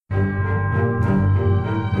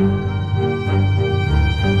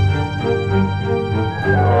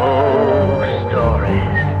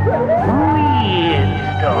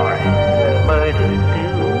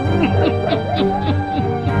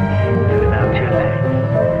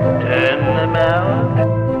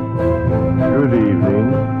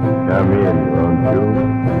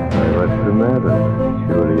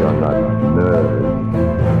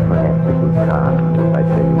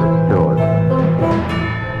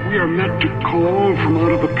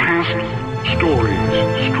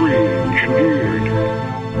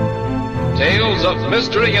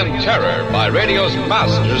Mystery and terror by radio's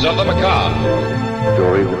masters of the macabre.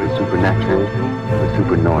 Stories of the supernatural, the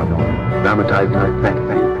supernormal, dramatized in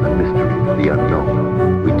fantasy, the mystery, the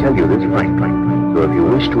unknown. We tell you this frankly, so if you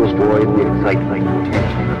wish to avoid the excitement and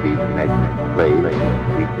tension of these imaginary plays,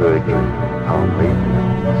 we urge you calmly,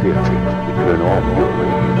 sincerely, to turn off your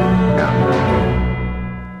radio now.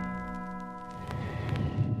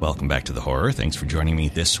 Welcome back to The Horror. Thanks for joining me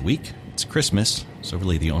this week. It's Christmas, so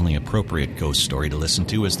really the only appropriate ghost story to listen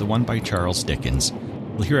to is the one by Charles Dickens.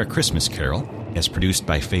 We'll hear A Christmas Carol, as produced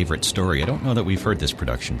by Favorite Story. I don't know that we've heard this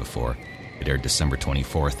production before. It aired December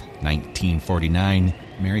 24th, 1949.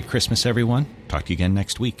 Merry Christmas, everyone. Talk to you again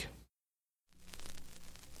next week.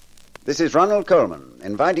 This is Ronald Coleman,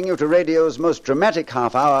 inviting you to radio's most dramatic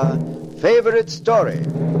half-hour, Favorite Story.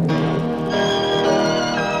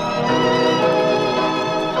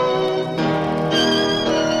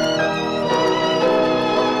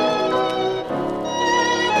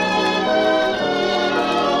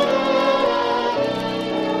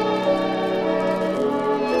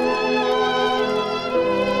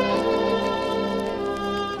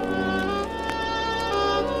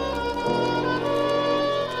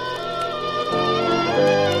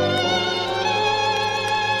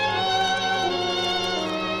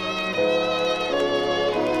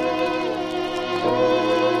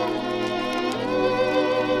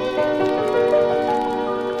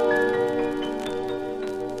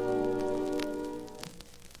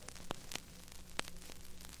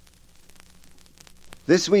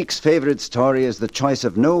 This week's favourite story is the choice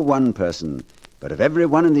of no one person, but of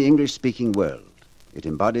everyone in the English-speaking world. It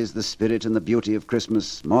embodies the spirit and the beauty of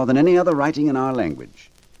Christmas more than any other writing in our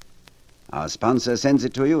language. Our sponsor sends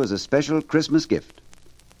it to you as a special Christmas gift.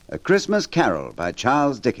 A Christmas Carol by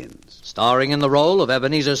Charles Dickens. Starring in the role of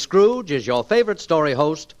Ebenezer Scrooge is your favorite story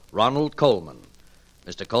host, Ronald Coleman.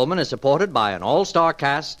 Mr. Coleman is supported by an all-star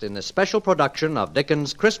cast in this special production of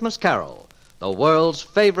Dickens' Christmas Carol, the world's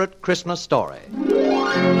favorite Christmas story.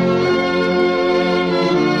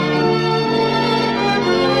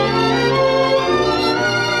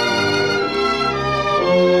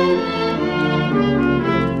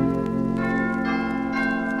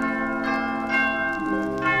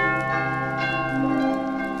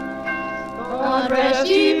 God rest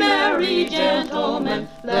ye merry gentlemen,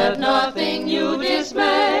 let nothing you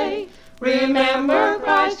dismay. Remember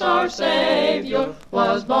Christ our Savior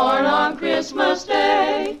was born on Christmas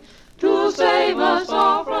Day to save us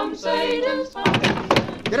all from Satan's power.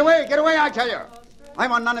 Get away, I tell you. I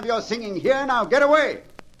want none of your singing here now. Get away.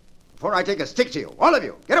 Before I take a stick to you, all of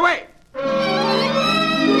you, get away.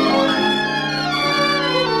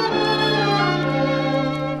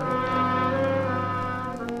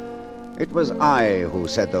 It was I who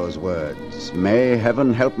said those words. May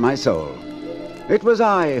heaven help my soul. It was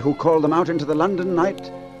I who called them out into the London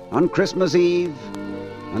night on Christmas Eve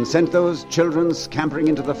and sent those children scampering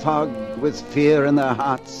into the fog with fear in their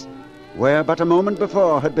hearts, where but a moment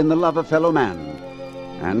before had been the love of fellow man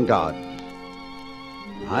and God.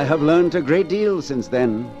 I have learned a great deal since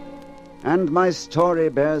then, and my story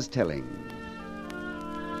bears telling.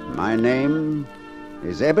 My name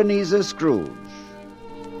is Ebenezer Scrooge,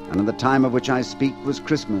 and in the time of which I speak was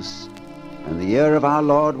Christmas, and the year of our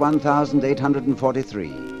Lord 1843.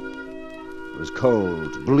 It was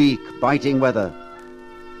cold, bleak, biting weather.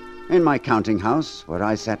 In my counting house, where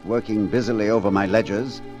I sat working busily over my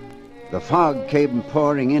ledgers, the fog came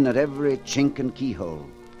pouring in at every chink and keyhole.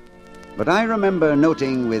 But I remember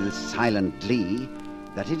noting with silent glee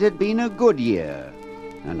that it had been a good year,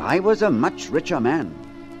 and I was a much richer man.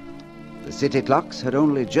 The city clocks had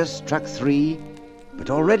only just struck 3, but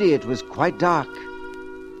already it was quite dark,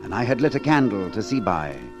 and I had lit a candle to see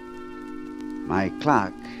by. My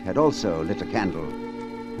clerk had also lit a candle,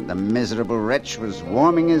 and the miserable wretch was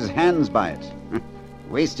warming his hands by it,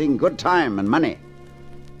 wasting good time and money.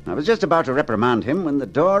 I was just about to reprimand him when the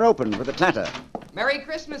door opened with a clatter. Merry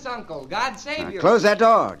Christmas, Uncle. God save you. Close that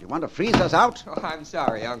door. Do you want to freeze us out? Oh, I'm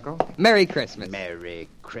sorry, Uncle. Merry Christmas. Merry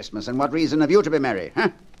Christmas. And what reason have you to be merry, huh?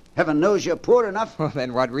 Heaven knows you're poor enough. Well,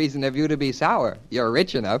 then what reason have you to be sour? You're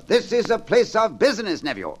rich enough. This is a place of business,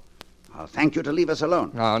 nephew. I'll thank you to leave us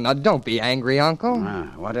alone. Oh, now don't be angry, Uncle.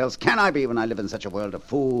 What else can I be when I live in such a world of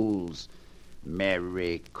fools?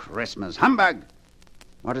 Merry Christmas. Humbug!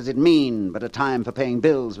 What does it mean but a time for paying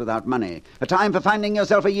bills without money? A time for finding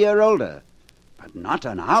yourself a year older, but not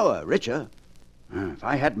an hour richer. If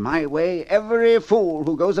I had my way, every fool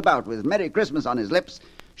who goes about with Merry Christmas on his lips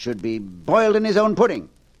should be boiled in his own pudding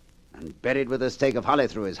and buried with a stake of holly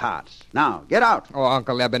through his heart. Now, get out. Oh,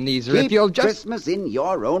 Uncle Ebenezer, Keep if you'll just... Christmas in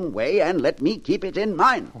your own way and let me keep it in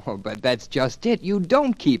mine. Oh, but that's just it. You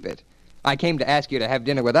don't keep it. I came to ask you to have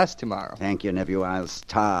dinner with us tomorrow. Thank you, nephew. I'll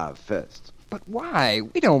starve first. But why?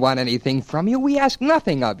 We don't want anything from you. We ask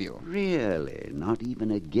nothing of you. Really? Not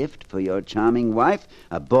even a gift for your charming wife?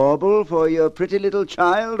 A bauble for your pretty little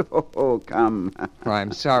child? Oh, come. Oh,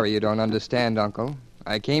 I'm sorry you don't understand, Uncle.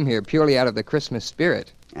 I came here purely out of the Christmas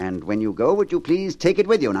spirit. And when you go, would you please take it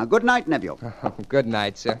with you? Now, good night, nephew. Oh, good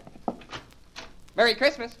night, sir. Merry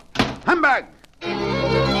Christmas. Humbug!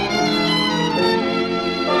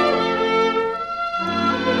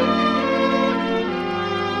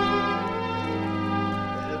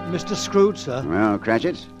 Mr. Scrooge, sir. Well,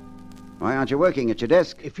 Cratchit, why aren't you working at your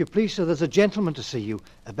desk? If you please, sir, there's a gentleman to see you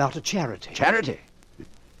about a charity. Charity?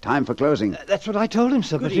 Time for closing. That's what I told him,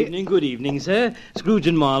 sir. Good evening, sir. Scrooge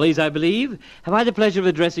and Marley's, I believe. Have I the pleasure of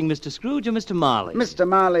addressing Mr. Scrooge or Mr. Marley? Mr.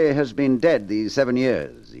 Marley has been dead these 7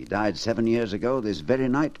 years. He died 7 years ago this very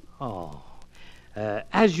night. Oh.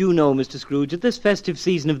 As you know, Mr. Scrooge, at this festive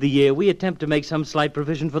season of the year, we attempt to make some slight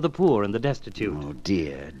provision for the poor and the destitute. Oh,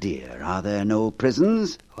 dear, dear. Are there no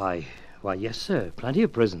prisons? Why, yes, sir. Plenty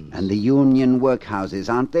of prisons. And the union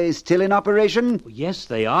workhouses, aren't they still in operation? Yes,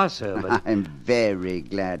 they are, sir, but... I'm very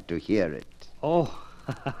glad to hear it. Oh.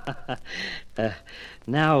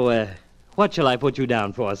 Now, what shall I put you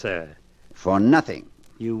down for, sir? For nothing.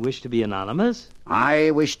 You wish to be anonymous?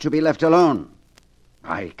 I wish to be left alone.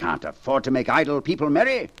 I can't afford to make idle people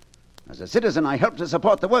merry. As a citizen, I help to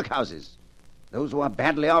support the workhouses. Those who are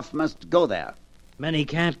badly off must go there. Many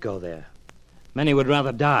can't go there. Many would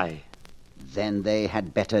rather die. Then they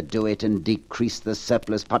had better do it and decrease the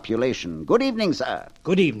surplus population. Good evening, sir.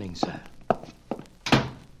 Good evening, sir.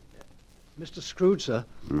 Mr. Scrooge, sir.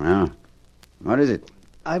 Well, what is it?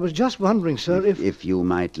 I was just wondering, sir, If you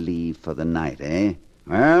might leave for the night, eh?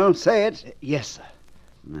 Well, say it. Yes, sir.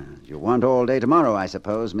 You want all day tomorrow, I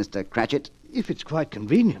suppose, Mr. Cratchit? If it's quite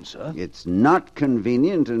convenient, sir. It's not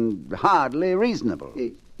convenient and hardly reasonable.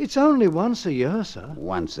 It's only once a year, sir.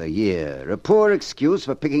 Once a year. A poor excuse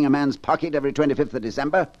for picking a man's pocket every 25th of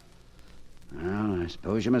December. Well, I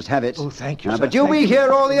suppose you must have it. Oh, thank you, sir. But you'll be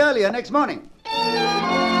here all the earlier next morning.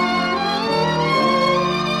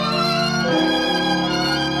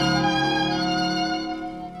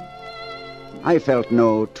 I felt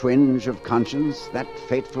no twinge of conscience that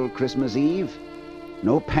fateful Christmas Eve,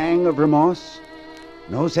 no pang of remorse,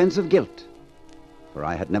 no sense of guilt, for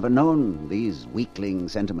I had never known these weakling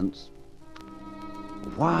sentiments.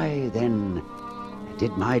 Why, then,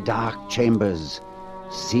 did my dark chambers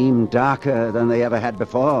seem darker than they ever had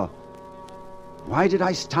before? Why did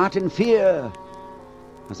I start in fear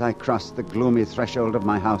as I crossed the gloomy threshold of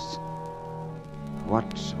my house?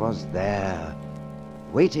 What was there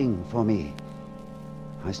waiting for me?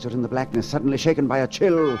 I stood in the blackness, suddenly shaken by a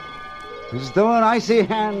chill, as though an icy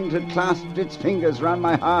hand had clasped its fingers round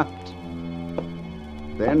my heart.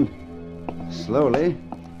 Then, slowly,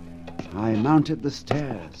 I mounted the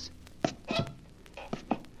stairs.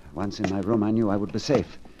 Once in my room, I knew I would be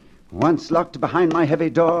safe. Once locked behind my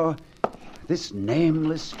heavy door, this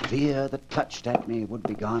nameless fear that clutched at me would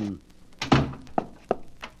be gone.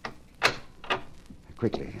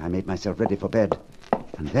 Quickly, I made myself ready for bed.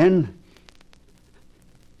 And then,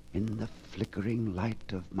 in the flickering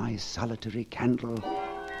light of my solitary candle,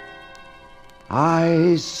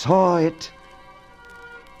 I saw it.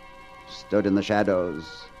 Stood in the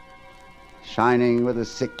shadows, shining with a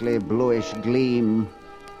sickly bluish gleam.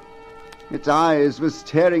 Its eyes were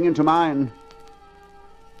staring into mine.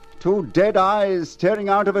 Two dead eyes staring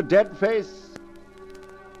out of a dead face.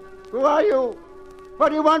 Who are you? What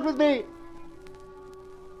do you want with me?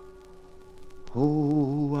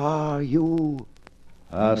 Who are you?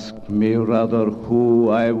 Ask me rather who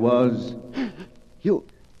I was. You...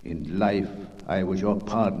 In life, I was your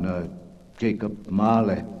partner, Jacob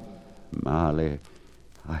Marley. Marley,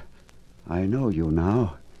 I know you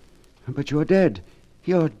now. But you're dead.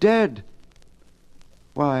 You're dead.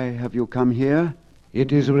 Why have you come here?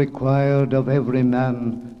 It is required of every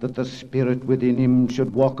man that the spirit within him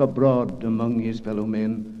should walk abroad among his fellow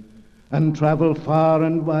men, and travel far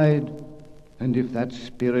and wide, And if that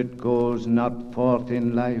spirit goes not forth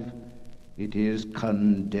in life, it is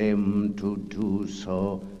condemned to do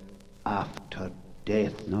so after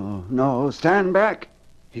death. No, stand back.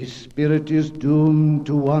 His spirit is doomed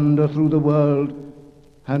to wander through the world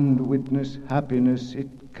and witness happiness it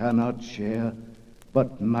cannot share,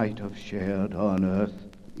 but might have shared on earth.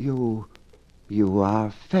 You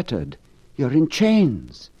are fettered. You're in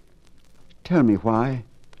chains. Tell me why.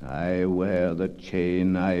 I wear the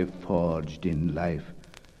chain I forged in life.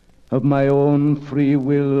 Of my own free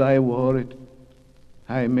will I wore it.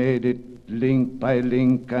 I made it link by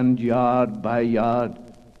link and yard by yard.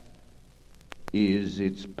 Is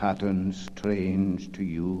its pattern strange to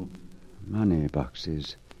you? Money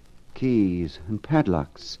boxes, keys and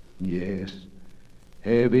padlocks. Yes,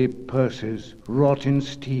 heavy purses wrought in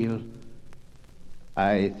steel.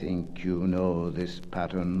 I think you know this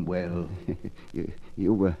pattern well.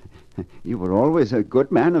 You were always a good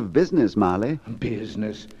man of business, Marley.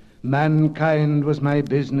 Business. Mankind was my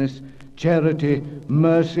business. Charity,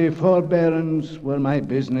 mercy, forbearance were my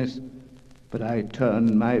business. But I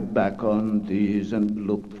turned my back on these and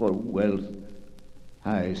looked for wealth.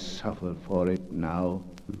 I suffer for it now.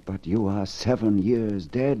 But you are 7 years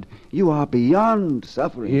dead. You are beyond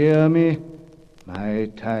suffering. Hear me. My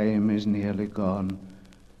time is nearly gone.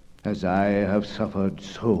 As I have suffered,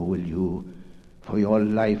 so will you. For your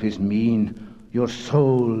life is mean, your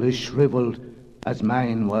soul is shriveled, as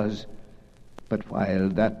mine was. But while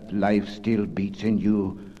that life still beats in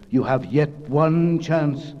you, you have yet one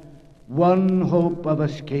chance, one hope of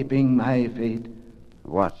escaping my fate.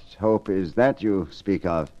 What hope is that you speak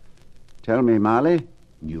of? Tell me, Marley.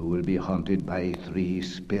 You will be haunted by 3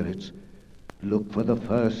 spirits. Look for the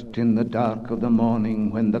first in the dark of the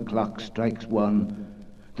morning when the clock strikes 1.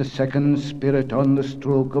 The second spirit on the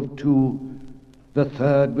stroke of 2. The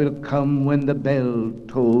third will come when the bell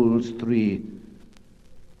tolls 3.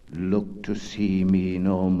 Look to see me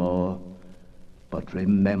no more, but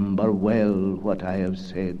remember well what I have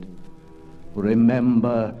said.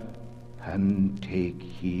 Remember and take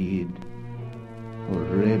heed.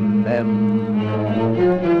 Remember.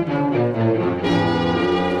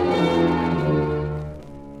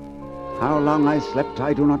 How long I slept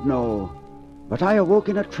I do not know, but I awoke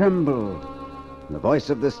in a tremble, the voice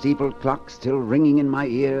of the steeple clock still ringing in my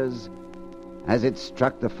ears as it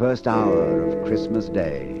struck the first hour of Christmas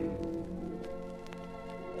Day.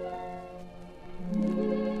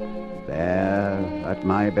 There, at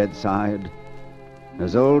my bedside,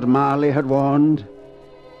 as old Marley had warned,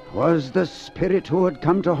 was the spirit who had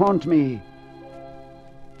come to haunt me.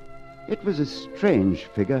 It was a strange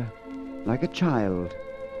figure, like a child,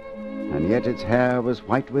 and yet its hair was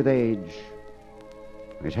white with age.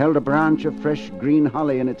 It held a branch of fresh green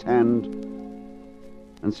holly in its hand,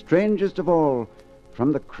 and strangest of all,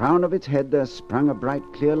 from the crown of its head there sprung a bright,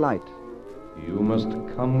 clear light. You must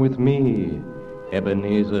come with me,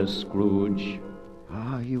 Ebenezer Scrooge.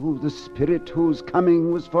 Are you the spirit whose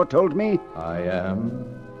coming was foretold me? I am.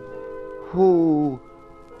 Who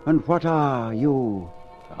and what are you?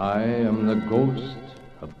 I am the ghost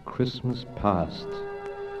of Christmas past.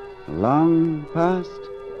 Long past?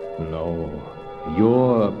 No,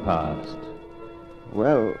 your past.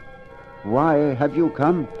 Well, why have you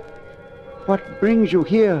come? What brings you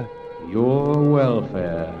here? Your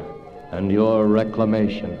welfare and your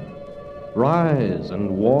reclamation. Rise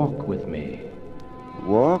and walk with me.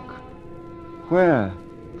 Walk? Where?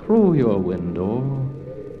 Through your window,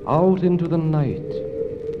 out into the night,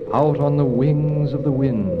 out on the wings of the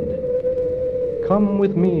wind. Come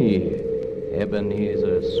with me,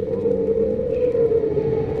 Ebenezer Scrooge.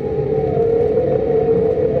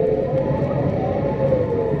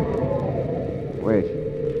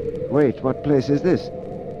 Wait, what place is this?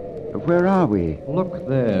 Where are we? Look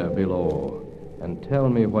there below, and tell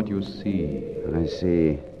me what you see.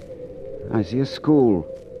 I see a school,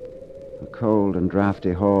 a cold and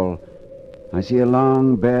draughty hall. I see a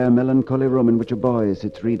long, bare, melancholy room in which a boy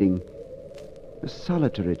sits reading. A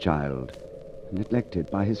solitary child, neglected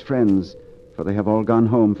by his friends, for they have all gone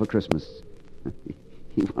home for Christmas.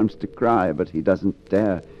 He wants to cry, but he doesn't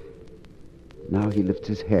dare. Now he lifts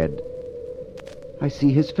his head. I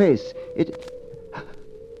see his face.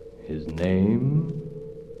 His name?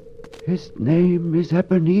 His name is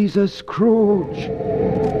Ebenezer Scrooge.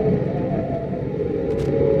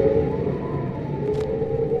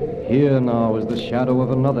 Here now is the shadow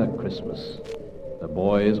of another Christmas. The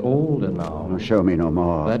boy is older now. Oh, show me no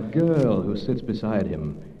more. That girl who sits beside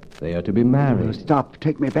him, they are to be married. Oh, stop,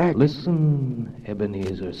 take me back. Listen,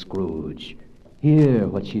 Ebenezer Scrooge. Hear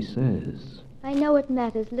what she says. I know it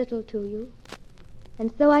matters little to you.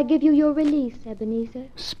 And so I give you your release, Ebenezer.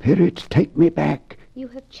 Spirit, take me back. You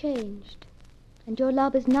have changed, and your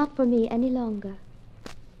love is not for me any longer.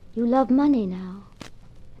 You love money now,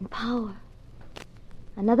 and power.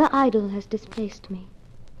 Another idol has displaced me.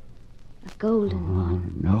 A golden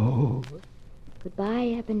one. No.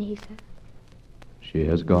 Goodbye, Ebenezer. She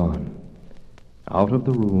has gone. Out of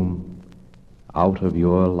the room. Out of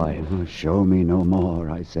your life. Show me no more,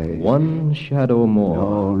 I say. One shadow more.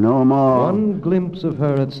 No, no more. One glimpse of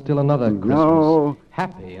her at still another Christmas. No.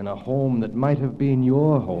 Happy in a home that might have been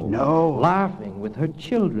your home. No. Laughing with her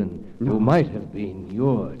children who might have been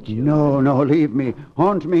your children. No, no, leave me.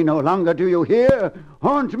 Haunt me no longer, do you hear?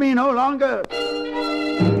 Haunt me no longer.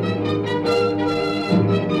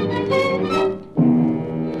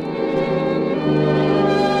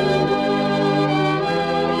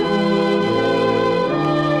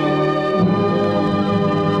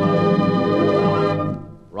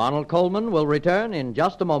 Ronald Coleman will return in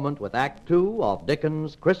just a moment with Act Two of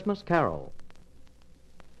Dickens' Christmas Carol.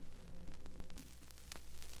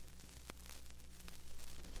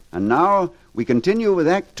 And now we continue with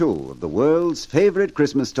Act Two of the world's favorite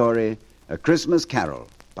Christmas story, A Christmas Carol,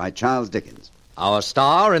 by Charles Dickens. Our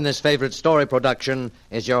star in this favorite story production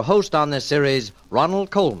is your host on this series, Ronald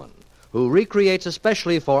Coleman, who recreates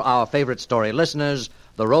especially for our favorite story listeners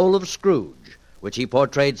the role of Scrooge, which he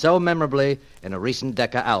portrayed so memorably in a recent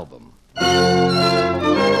Decca album.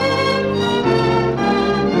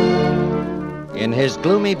 In his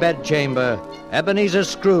gloomy bedchamber, Ebenezer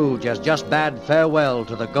Scrooge has just bade farewell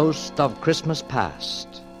to the ghost of Christmas past.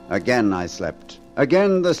 Again I slept.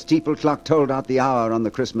 Again the steeple clock tolled out the hour on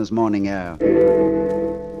the Christmas morning air.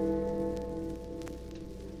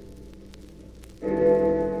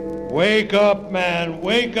 Wake up, man,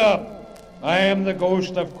 wake up. I am the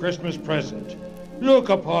ghost of Christmas present. Look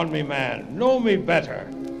upon me, man. Know me better.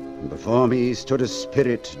 Before me stood a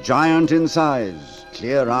spirit, giant in size,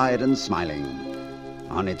 clear-eyed and smiling.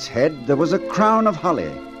 On its head there was a crown of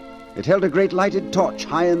holly. It held a great lighted torch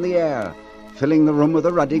high in the air, filling the room with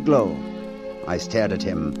a ruddy glow. I stared at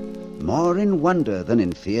him, more in wonder than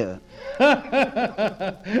in fear.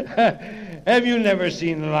 Have you never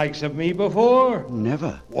seen the likes of me before?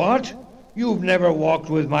 Never. What? You've never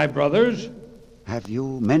walked with my brothers? Have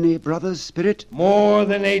you many brothers, Spirit? More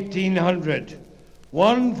than 1,800.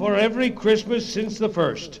 One for every Christmas since the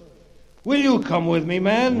first. Will you come with me,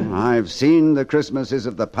 man? I've seen the Christmases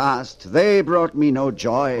of the past. They brought me no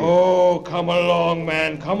joy. Oh, come along,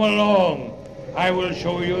 man, come along. I will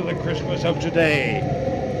show you the Christmas of today.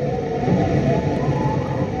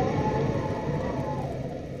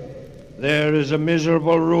 There is a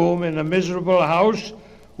miserable room in a miserable house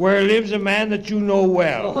where lives a man that you know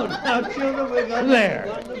well. Oh, now, children, we're going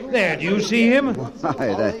There, do you see him?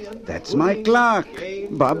 Why, that's my clerk,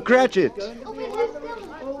 Bob Cratchit.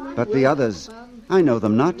 But the others, I know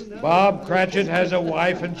them not. Bob Cratchit has a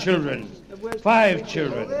wife and children, 5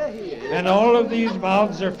 children, and all of these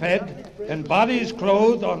mouths are fed and bodies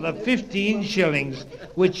clothed on the 15 shillings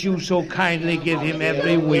which you so kindly give him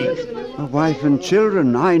every week. A wife and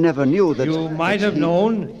children, I never knew that... You might have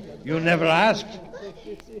known. You never asked.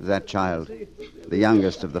 That child, the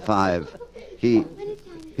youngest of the 5, he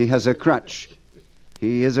has a crutch.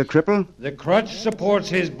 He is a cripple? The crutch supports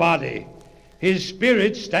his body. His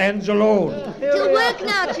spirit stands alone. To work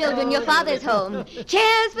now, children. Your father's home.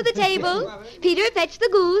 Chairs for the table. Peter, fetch the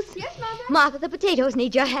goose. Yes, Mother. Martha, the potatoes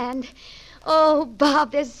need your hand. Oh,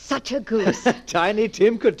 Bob, there's such a goose. Tiny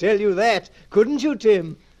Tim could tell you that. Couldn't you,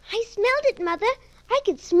 Tim? I smelled it, Mother. I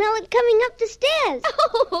could smell it coming up the stairs.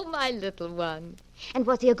 Oh, my little one. And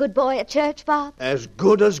was he a good boy at church, Bob? As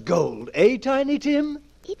good as gold, eh, Tiny Tim?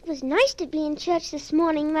 It was nice to be in church this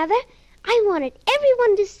morning, Mother. I wanted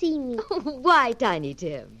everyone to see me. Why, Tiny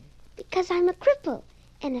Tim? Because I'm a cripple.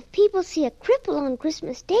 And if people see a cripple on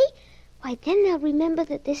Christmas Day, why, then they'll remember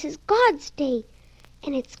that this is God's day.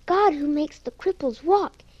 And it's God who makes the cripples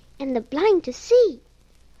walk and the blind to see.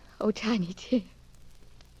 Oh, Tiny Tim.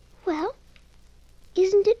 Well,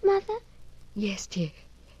 isn't it, Mother? Yes, dear.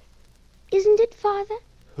 Isn't it, Father?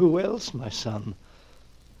 Who else, my son?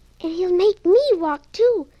 And he'll make me walk,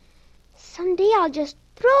 too. Someday I'll just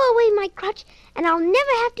throw away my crutch and I'll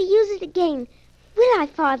never have to use it again. Will I,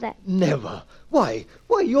 Father? Never. Why,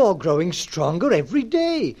 you're growing stronger every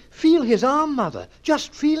day. Feel his arm, Mother.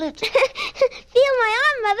 Just feel it. Feel my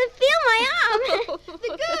arm, Mother. Feel my arm. The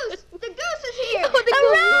goose. The goose is here. Oh,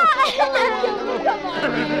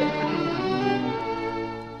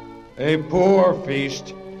 the A poor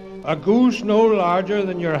feast. A goose no larger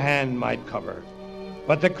than your hand might cover.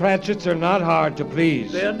 But the Cratchits are not hard to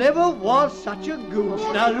please. There never was such a goose.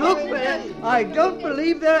 Now look there. I don't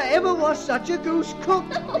believe there ever was such a goose cooked.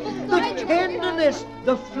 The tenderness,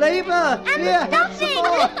 the flavor. And Here, the have some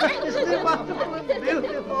stuffing. more. Isn't it wonderful and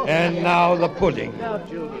beautiful? And now the pudding. Now,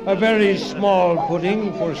 children. A very small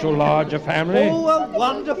pudding for so large a family. Oh, a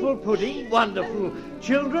wonderful pudding, wonderful.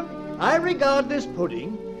 Children, I regard this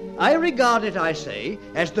pudding, I regard it, I say,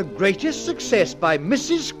 as the greatest success by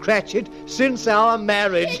Mrs. Cratchit since our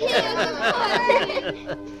marriage.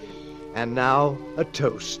 And now, a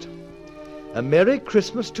toast. A Merry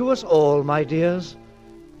Christmas to us all, my dears.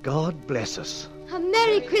 God bless us. A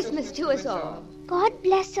Merry Christmas to us all. God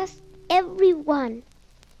bless us, everyone.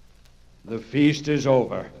 The feast is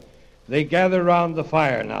over. They gather round the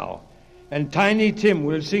fire now, and Tiny Tim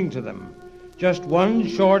will sing to them. Just one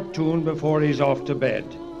short tune before he's off to bed.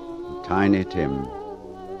 Tiny Tim.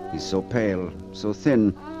 He's so pale, so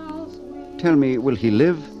thin. Tell me, will he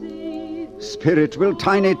live? Spirit, will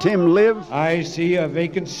Tiny Tim live? I see a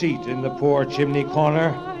vacant seat in the poor chimney corner,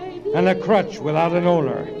 and a crutch without an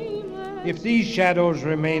owner. If these shadows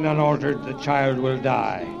remain unaltered, the child will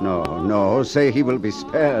die. No, say he will be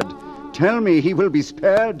spared. Tell me he will be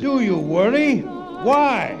spared. Do you worry?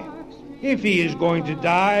 Why? If he is going to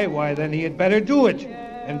die, why then he had better do it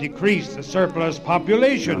and decrease the surplus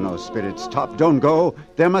population. No, Spirit, stop. Don't go.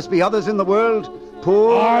 There must be others in the world.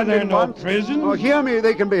 Poor. Are there in no want. prisons? Oh, hear me.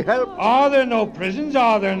 They can be helped. Are there no prisons?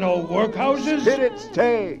 Are there no workhouses? Spirit,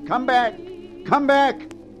 stay. Come back. Come back.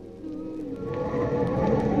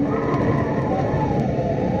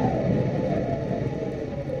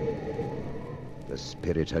 The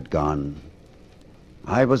Spirit had gone.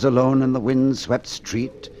 I was alone in the wind-swept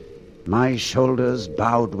street, my shoulders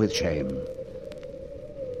bowed with shame.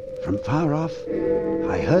 From far off,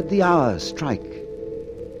 I heard the hour strike.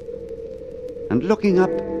 And looking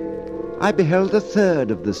up, I beheld a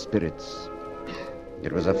third of the spirits.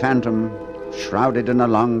 It was a phantom, shrouded in a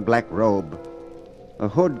long black robe. A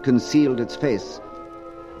hood concealed its face,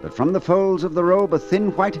 but from the folds of the robe a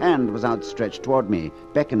thin white hand was outstretched toward me,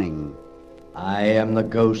 beckoning. I am the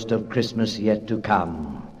ghost of Christmas yet to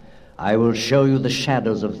come. I will show you the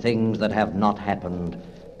shadows of things that have not happened,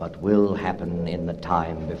 but will happen in the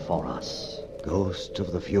time before us. Ghost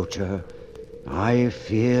of the future, I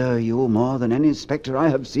fear you more than any specter I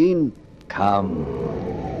have seen. Come.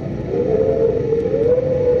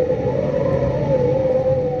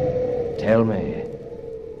 Tell me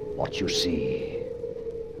what you see.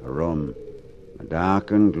 A room, a dark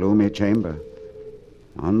and gloomy chamber.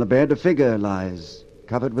 On the bed a figure lies,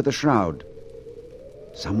 covered with a shroud.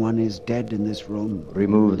 Someone is dead in this room.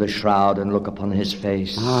 Remove the shroud and look upon his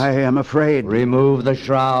face. I am afraid. Remove the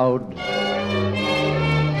shroud.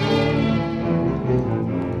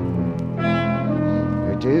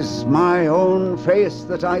 It is my own face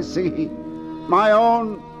that I see. My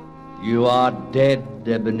own. You are dead,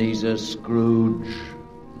 Ebenezer Scrooge.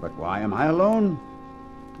 But why am I alone?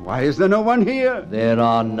 Why is there no one here? There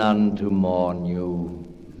are none to mourn you.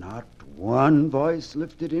 Not one voice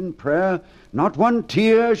lifted in prayer, not one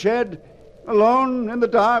tear shed, alone in the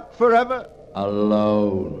dark forever.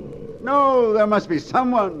 Alone. No, there must be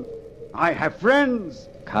someone. I have friends.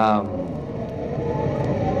 Come.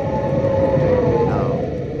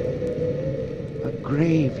 No. A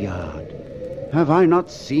graveyard. Have I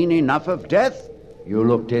not seen enough of death? You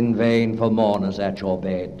looked in vain for mourners at your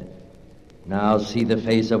bed. Now see the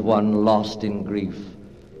face of one lost in grief,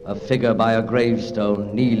 a figure by a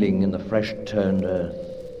gravestone kneeling in the fresh-turned earth.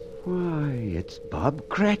 Why, it's Bob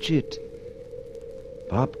Cratchit.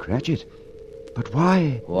 Bob Cratchit? But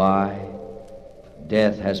why? Why?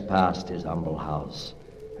 Death has passed his humble house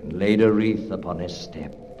and laid a wreath upon his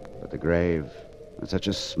step. But the grave, such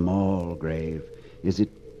a small grave, is it...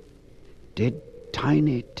 Did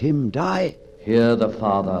Tiny Tim die? Hear the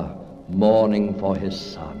father mourning for his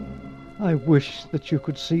son. I wish that you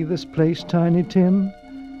could see this place, Tiny Tim.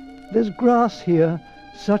 There's grass here,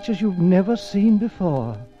 such as you've never seen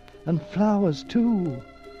before, and flowers, too,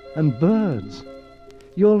 and birds.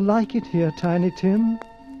 You'll like it here, Tiny Tim.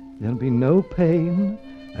 There'll be no pain,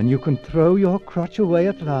 and you can throw your crutch away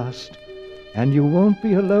at last. And you won't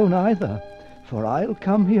be alone either, for I'll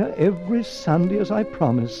come here every Sunday as I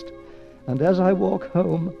promised. And as I walk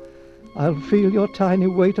home, I'll feel your tiny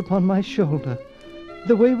weight upon my shoulder,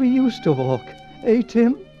 the way we used to walk, eh,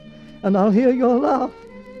 Tim? And I'll hear your laugh,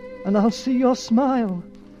 and I'll see your smile.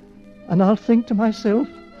 And I'll think to myself,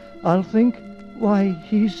 why,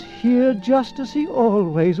 he's here just as he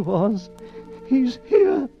always was. He's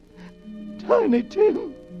here. Tiny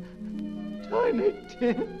Tim. Tiny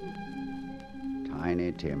Tim.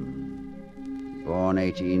 Tiny Tim. Born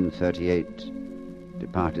 1838.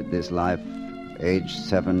 departed this life, aged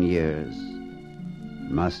 7 years.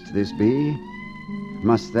 Must this be?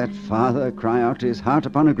 Must that father cry out his heart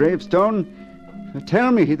upon a gravestone?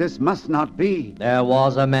 Tell me this must not be. There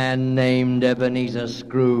was a man named Ebenezer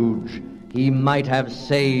Scrooge. He might have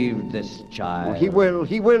saved this child. He will.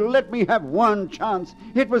 Let me have one chance.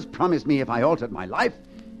 It was promised me if I altered my life.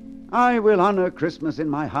 I will honor Christmas in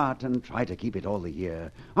my heart and try to keep it all the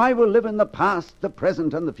year. I will live in the past, the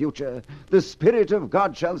present, and the future. The Spirit of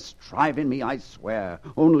God shall strive in me, I swear.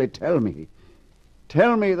 Only tell me.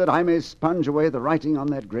 Tell me that I may sponge away the writing on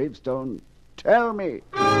that gravestone. Tell me.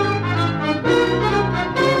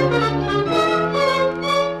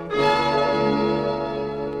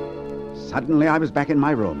 Suddenly I was back in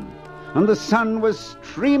my room, and the sun was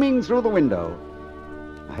streaming through the window.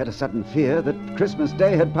 I had a sudden fear that Christmas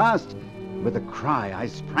Day had passed. With a cry, I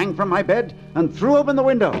sprang from my bed and threw open the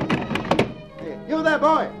window. Hey, you there,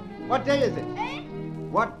 boy! What day is it? Eh?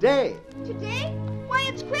 What day? Today? Why,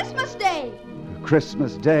 it's Christmas Day!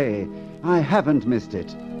 Christmas Day. I haven't missed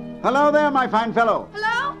it. Hello there, my fine fellow.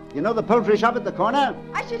 Hello? You know the poultry shop at the corner?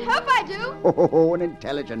 I should hope I do. Oh, an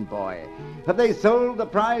intelligent boy. Have they sold the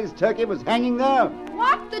prize turkey was hanging there?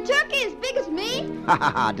 What? The turkey as big as me? Ha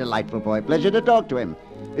ha ha, delightful boy. Pleasure to talk to him.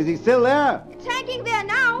 Is he still there? It's hanging there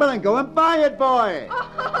now. Well, then go and buy it, boy.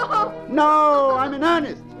 Oh. No, I'm in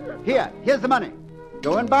earnest. Here's the money.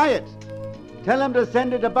 Go and buy it. Tell him to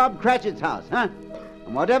send it to Bob Cratchit's house, huh?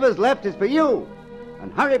 And whatever's left is for you.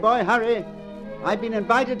 And hurry, boy, hurry. I've been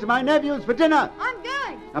invited to my nephew's for dinner. I'm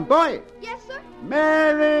going. And boy. Yes, sir?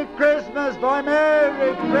 Merry Christmas, boy.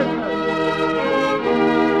 Merry Christmas.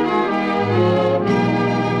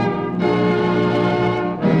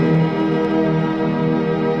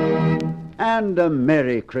 And a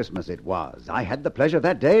Merry Christmas it was. I had the pleasure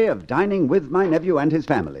that day of dining with my nephew and his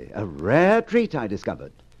family. A rare treat, I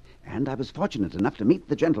discovered. And I was fortunate enough to meet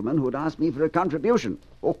the gentleman who had asked me for a contribution.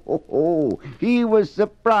 He was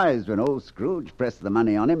surprised when old Scrooge pressed the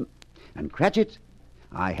money on him. And Cratchit,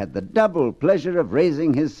 I had the double pleasure of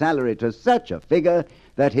raising his salary to such a figure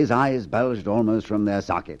that his eyes bulged almost from their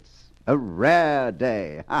sockets. A rare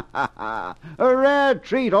day. A rare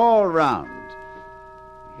treat all round.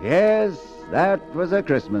 Yes, that was a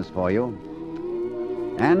Christmas for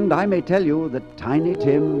you. And I may tell you that Tiny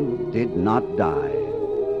Tim did not die.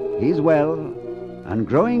 He's well and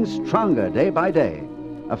growing stronger day by day.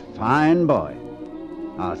 A fine boy.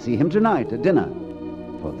 I'll see him tonight at dinner.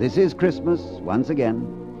 For this is Christmas once again.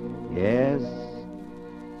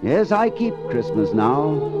 Yes, I keep Christmas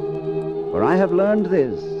now. For I have learned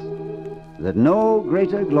this, that no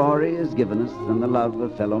greater glory is given us than the love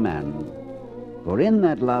of fellow man. For in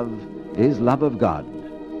that love is love of God.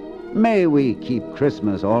 May we keep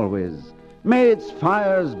Christmas always. May its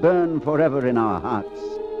fires burn forever in our hearts.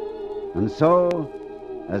 And so,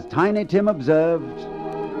 as Tiny Tim observed,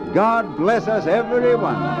 God bless us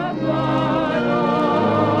everyone.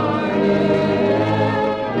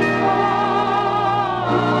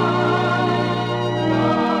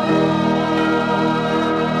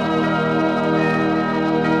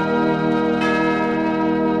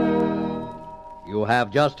 You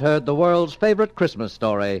have just heard the world's favorite Christmas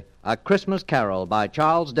story, A Christmas Carol by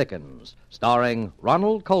Charles Dickens, starring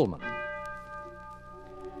Ronald Colman.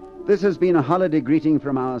 This has been a holiday greeting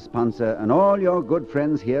from our sponsor and all your good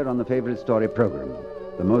friends here on the Favorite Story program.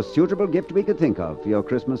 The most suitable gift we could think of for your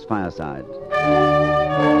Christmas fireside.